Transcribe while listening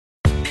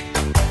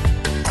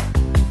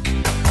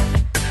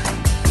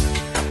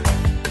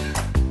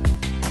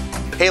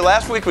Hey,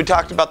 last week we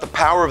talked about the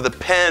power of the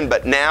pen,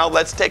 but now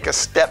let's take a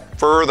step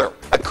further.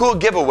 A cool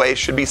giveaway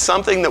should be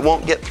something that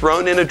won't get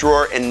thrown in a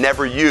drawer and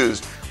never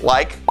used,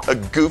 like a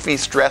goofy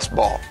stress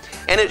ball.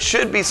 And it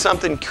should be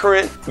something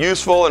current,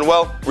 useful, and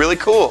well, really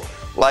cool,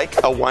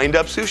 like a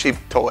wind-up sushi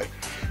toy.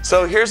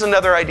 So here's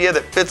another idea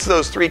that fits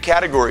those three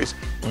categories: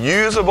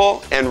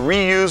 usable and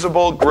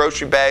reusable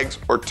grocery bags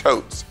or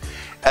totes.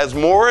 As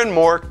more and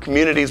more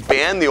communities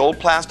ban the old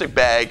plastic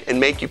bag and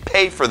make you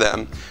pay for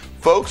them,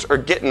 folks are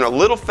getting a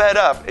little fed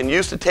up and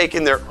used to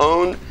taking their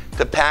own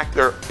to pack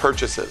their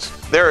purchases.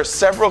 There are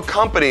several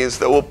companies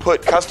that will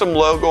put custom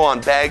logo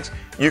on bags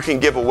you can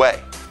give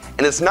away.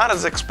 And it's not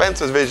as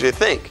expensive as you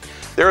think.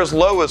 They're as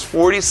low as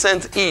 40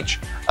 cents each,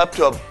 up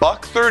to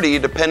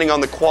 $1.30 depending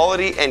on the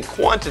quality and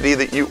quantity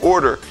that you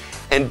order.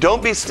 And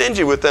don't be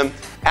stingy with them.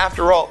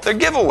 After all, they're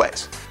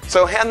giveaways.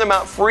 So hand them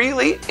out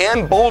freely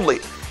and boldly.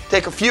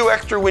 Take a few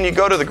extra when you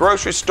go to the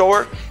grocery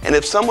store, and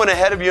if someone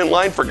ahead of you in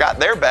line forgot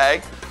their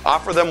bag,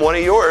 offer them one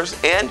of yours,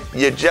 and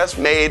you just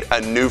made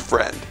a new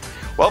friend.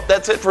 Well,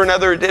 that's it for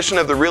another edition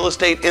of the Real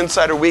Estate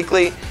Insider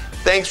Weekly.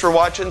 Thanks for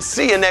watching.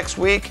 See you next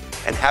week,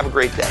 and have a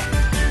great day.